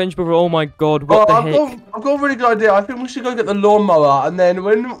we should get revenge, brother. Oh my god, what the heck? I've got a really good idea. I think we should go get the lawnmower, and then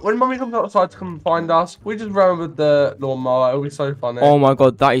when Mummy comes outside to come and find us, we just run with the lawnmower. It'll be so funny. Oh my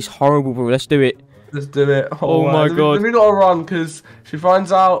god, that is horrible, bro. Let's do it. Let's do it. Oh my god. Then we gotta run because she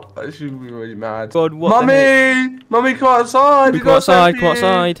finds out, she'll be really mad. God, what the heck? Mummy, come outside. We We go outside, come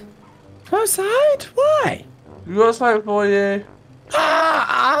outside. Outside? Why? We got something for you.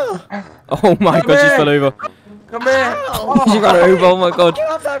 Oh my Come god, she here. fell over. Come here. Ow. She ran over, oh my god. Get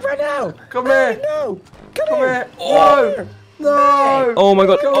off that right now. Come Hey, here. no. Come Come here. here. Come here. No. Oh my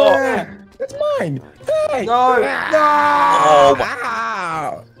god. Come Oh, here. It's mine. Hey. No. No.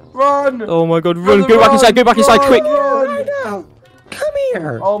 Ow. Run. oh my god, run. Brother, Go back inside, run. quick. Run. Right now. Come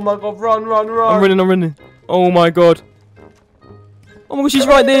here. Oh my god, run. I'm running. Oh my god. Oh my god, she's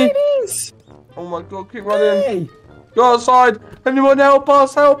right there. Babies. Oh my god, keep running. Hey, Go outside. Anyone help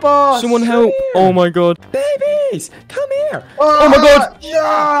us? Help us. Someone help! Oh my god! babies, come here. Oh my god!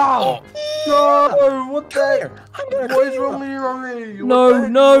 No! No! What the Come heck? here. I'm gonna What clean is you wrong up. with you, Robbie? What the No, heck is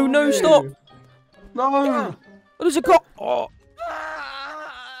no, wrong no, with stop! you? No! Yeah. Oh, there's a cop! Oh.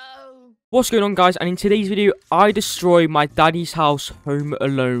 What's going on, guys? And in today's video, I destroy my daddy's house home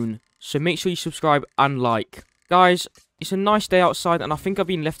alone. So make sure you subscribe and like. Guys, it's a nice day outside and I think I've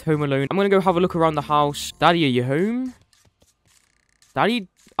been left home alone. I'm going to go have a look around the house. Daddy, are you home? Daddy?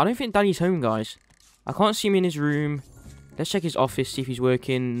 I don't think Daddy's home, guys. I can't see him in his room. Let's check his office, see if he's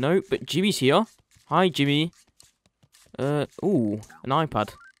working. Nope, but Jimmy's here. Hi, Jimmy. Ooh, an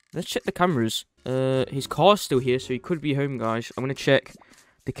iPad. Let's check the cameras. His car's still here, so he could be home, guys. I'm going to check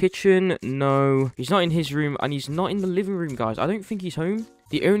the kitchen. No, he's not in his room, and he's not in the living room, guys. I don't think he's home.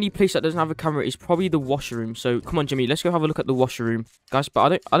 The only place that doesn't have a camera is probably the washer room. So, come on, Jimmy, let's go have a look at the washer room. Guys,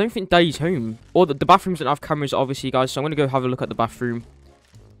 but I don't think Daddy's home. Or the bathrooms don't have cameras, obviously, guys. So, I'm going to go have a look at the bathroom.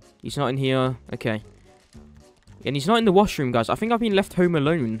 He's not in here. Okay. And he's not in the washroom, guys. I think I've been left home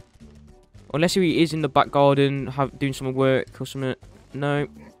alone. Unless he is in the back garden, doing some work or something. No.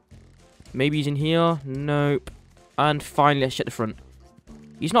 Maybe he's in here. Nope. And finally, let's check the front.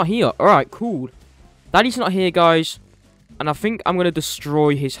 He's not here. Alright, cool. Daddy's not here, guys. And I think I'm going to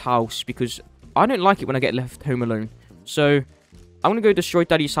destroy his house because I don't like it when I get left home alone. So, I'm going to go destroy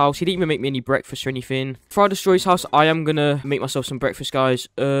Daddy's house. He didn't even make me any breakfast or anything. Before I destroy his house, I am going to make myself some breakfast, guys.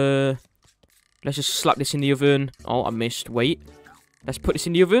 Let's just slap this in the oven. Oh, I missed. Wait. Let's put this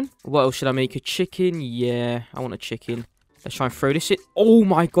in the oven. What else should I make? A chicken? Yeah, I want a chicken. Let's try and throw this in. Oh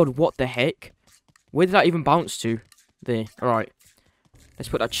my god, what the heck? Where did that even bounce to? There. Alright. Let's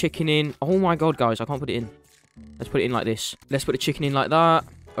put that chicken in. Oh my god, guys, I can't put it in. Let's put it in like this. Let's put the chicken in like that.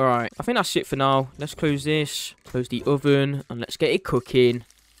 Alright, I think that's it for now. Let's close this. Close the oven. And let's get it cooking.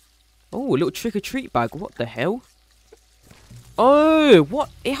 Oh, a little trick-or-treat bag. What the hell? Oh, what?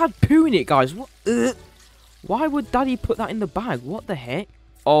 It had poo in it, guys. What? Why would Daddy put that in the bag? What the heck?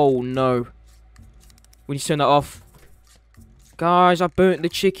 Oh, no. We need to turn that off. Guys, I burnt the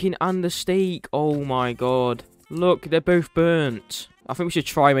chicken and the steak. Oh, my God. Look, they're both burnt. I think we should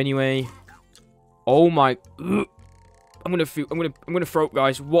try them anyway. Oh, my... I'm gonna throw up,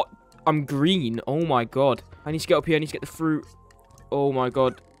 guys. What? I'm green. Oh, my God. I need to get up here. I need to get the fruit. Oh, my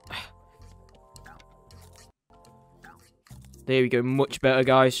God. There we go, much better,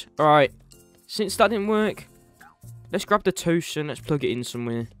 guys. Alright, since that didn't work, let's grab the toaster and let's plug it in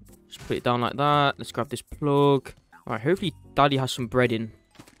somewhere. Just put it down like that. Let's grab this plug. Alright, hopefully Daddy has some bread in,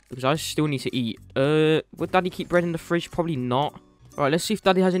 because I still need to eat. Would Daddy keep bread in the fridge? Probably not. Alright, let's see if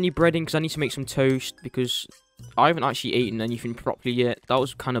Daddy has any bread in, because I need to make some toast, because I haven't actually eaten anything properly yet. That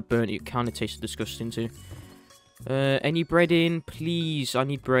was kind of burnt. It kind of tasted disgusting too. Any bread in? Please, I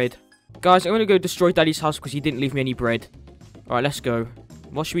need bread. Guys, I'm going to go destroy Daddy's house, because he didn't leave me any bread. Alright, let's go.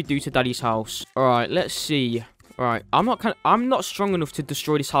 What should we do to Daddy's house? Alright, let's see. Alright, I'm not strong enough to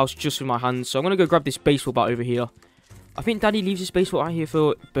destroy this house just with my hands, so I'm gonna go grab this baseball bat over here. I think Daddy leaves this baseball out here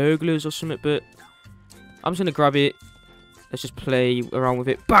for burglars or something, but I'm just gonna grab it. Let's just play around with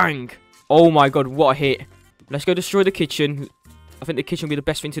it. Bang! Oh my god, what a hit. Let's go destroy the kitchen. I think the kitchen will be the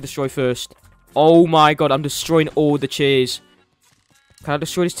best thing to destroy first. Oh my god, I'm destroying all the chairs. Can I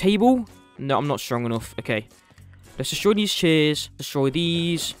destroy this table? No, I'm not strong enough. Okay. Let's destroy these chairs. Destroy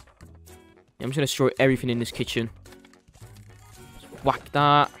these. I'm just going to destroy everything in this kitchen. Whack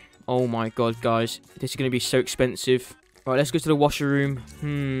that. Oh my god, guys. This is going to be so expensive. Alright, let's go to the washer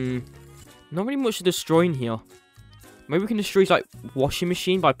room. Not really much to destroy in here. Maybe we can destroy his, like, washing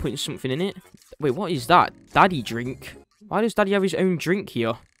machine by putting something in it. Wait, what is that? Daddy drink? Why does Daddy have his own drink here?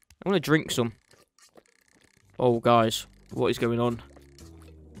 I want to drink some. Oh, guys. What is going on?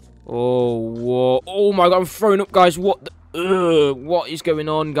 Oh, whoa. Oh my god, I'm throwing up, guys. What the... what is going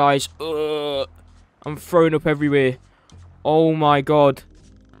on, guys? I'm throwing up everywhere. Oh my god.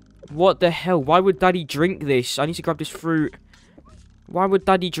 What the hell? Why would Daddy drink this? I need to grab this fruit. Why would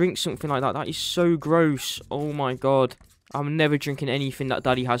Daddy drink something like that? That is so gross. Oh my god. I'm never drinking anything that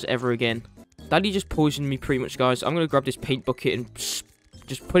Daddy has ever again. Daddy just poisoned me pretty much, guys. I'm going to grab this paint bucket and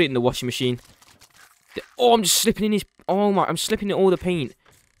just put it in the washing machine. Oh, I'm just slipping in his... Oh my... I'm slipping in all the paint.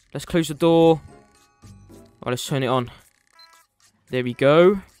 Let's close the door. Alright, let's turn it on. There we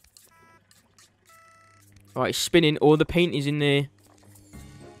go. Alright, it's spinning. All the paint is in there.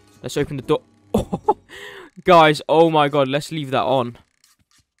 Let's open the door. Oh, guys, oh my god. Let's leave that on.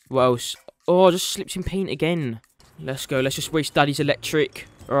 What else? Oh, I just slipped in paint again. Let's go. Let's just waste Daddy's electric.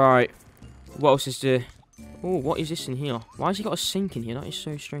 Alright. What else is there? Oh, what is this in here? Why has he got a sink in here? That is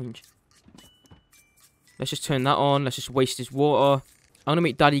so strange. Let's just turn that on. Let's just waste his water. I'm gonna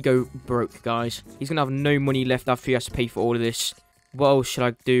make Daddy go broke, guys. He's gonna have no money left after he has to pay for all of this. What else should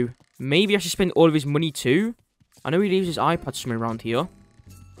I do? Maybe I should spend all of his money too. I know he leaves his iPad somewhere around here.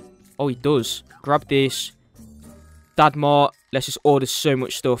 Oh, he does. Grab this. Dadmart. Let's just order so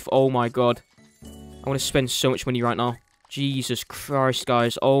much stuff. Oh my god. I want to spend so much money right now. Jesus Christ,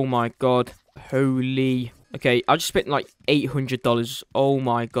 guys. Oh my god. Holy. Okay, I just spent like $800. Oh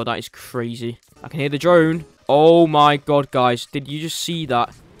my god, that is crazy. I can hear the drone. Oh my god, guys. Did you just see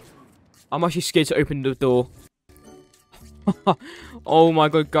that? I'm actually scared to open the door. Oh my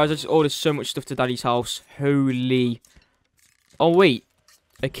god, guys. I just ordered so much stuff to Daddy's house. Holy. Oh, wait.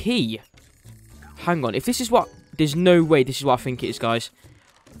 A key? Hang on. If this is what... There's no way this is what I think it is, guys.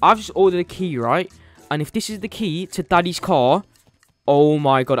 I've just ordered a key, right? And if this is the key to Daddy's car... Oh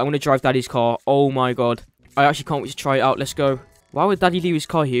my god. I'm going to drive Daddy's car. Oh my god. I actually can't wait to try it out. Let's go. Why would Daddy leave his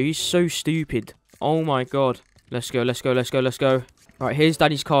car here? He's so stupid. Oh my god. Let's go, let's go, let's go, let's go. Alright, here's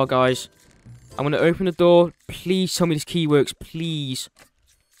Daddy's car, guys. I'm going to open the door. Please tell me this key works. Please.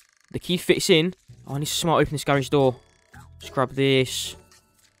 The key fits in. Oh, I need to smart open this garage door. Just grab this.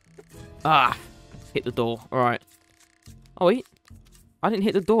 Ah. Hit the door. Alright. Oh, wait. I didn't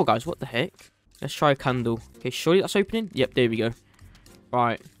hit the door, guys. What the heck? Let's try a candle. Okay, surely that's opening? Yep, there we go.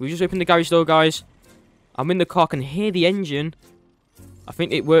 Right. We just opened the garage door, guys. I'm in the car. I can hear the engine. I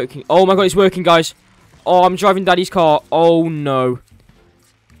think it's working. Oh, my God. It's working, guys. Oh, I'm driving Daddy's car. Oh, no.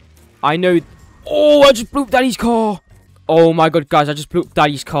 I know... Oh, I just blew up Daddy's car. Oh my god, guys, I just blew up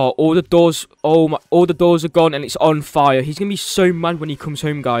Daddy's car. All the doors, all the doors are gone and it's on fire. He's gonna be so mad when he comes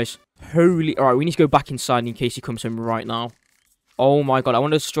home, guys. Holy, alright, we need to go back inside in case he comes home right now. Oh my god, I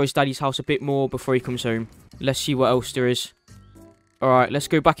want to destroy Daddy's house a bit more before he comes home. Let's see what else there is. Alright, let's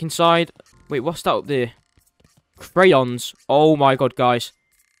go back inside. Wait, what's that up there? Crayons. Oh my god, guys.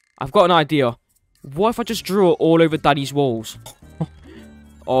 I've got an idea. What if I just draw it all over Daddy's walls?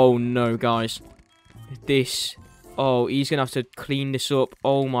 Oh no, guys. This. Oh, he's going to have to clean this up.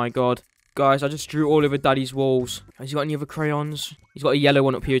 Oh my god. Guys, I just drew all over Daddy's walls. Has he got any other crayons? He's got a yellow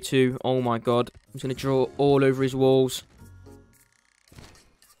one up here too. Oh my god. I'm just going to draw all over his walls.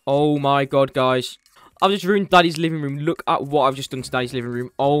 Oh my god, guys. I've just ruined Daddy's living room. Look at what I've just done to Daddy's living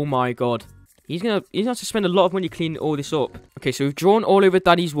room. Oh my god. He's gonna have to spend a lot of money cleaning all this up. Okay, so we've drawn all over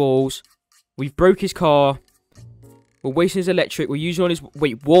Daddy's walls. We've broke his car. We're wasting his electric. We're using all his...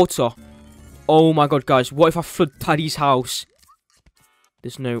 Wait, water. Oh my god, guys. What if I flood Daddy's house?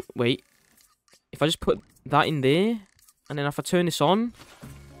 There's no... Wait. If I just put that in there. And then if I turn this on.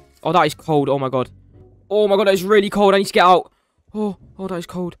 Oh, that is cold. Oh my god. Oh my god, that is really cold. I need to get out. Oh, that is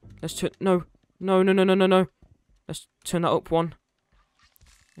cold. Let's turn... No. No. Let's turn that up one.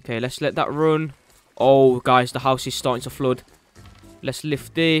 Okay, let's let that run. Oh, guys, the house is starting to flood. Let's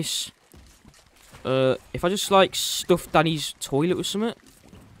lift this. If I just, like, stuff Daddy's toilet with something.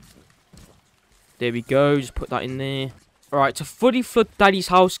 There we go. Just put that in there. Alright, to fully flood Daddy's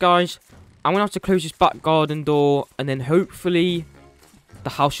house, guys, I'm going to have to close this back garden door. And then, hopefully,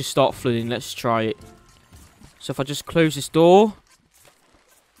 the house should start flooding. Let's try it. So, if I just close this door.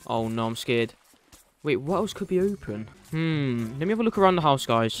 Oh, no, I'm scared. Wait, what else could be open? Let me have a look around the house,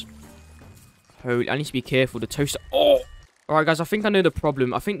 guys. Holy, I need to be careful. The toaster... Oh! Alright, guys, I think I know the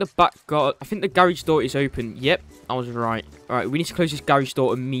problem. I think the garage door is open. Yep, I was right. Alright, we need to close this garage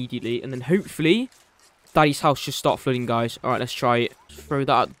door immediately. And then hopefully, Daddy's house should start flooding, guys. Alright, let's try it. Just throw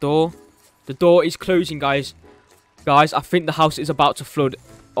that out the door. The door is closing, guys. Guys, I think the house is about to flood.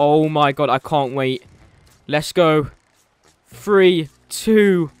 Oh my god, I can't wait. Let's go. 3,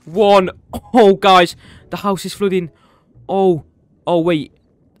 2, 1. Oh, guys, the house is flooding. Oh, wait.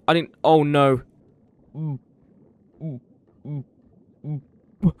 I didn't... Oh, no.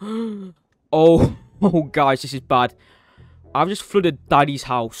 Oh, guys, this is bad. I've just flooded Daddy's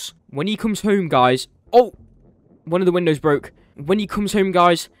house. When he comes home, guys... Oh, one of the windows broke. When he comes home,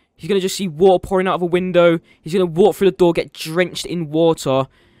 guys, he's going to just see water pouring out of a window. He's going to walk through the door, get drenched in water.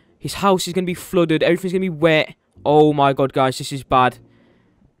 His house is going to be flooded. Everything's going to be wet. Oh, my God, guys, this is bad.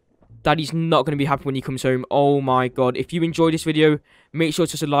 Daddy's not going to be happy when he comes home. Oh, my God. If you enjoyed this video, make sure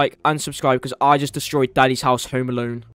to like and subscribe because I just destroyed Daddy's house home alone.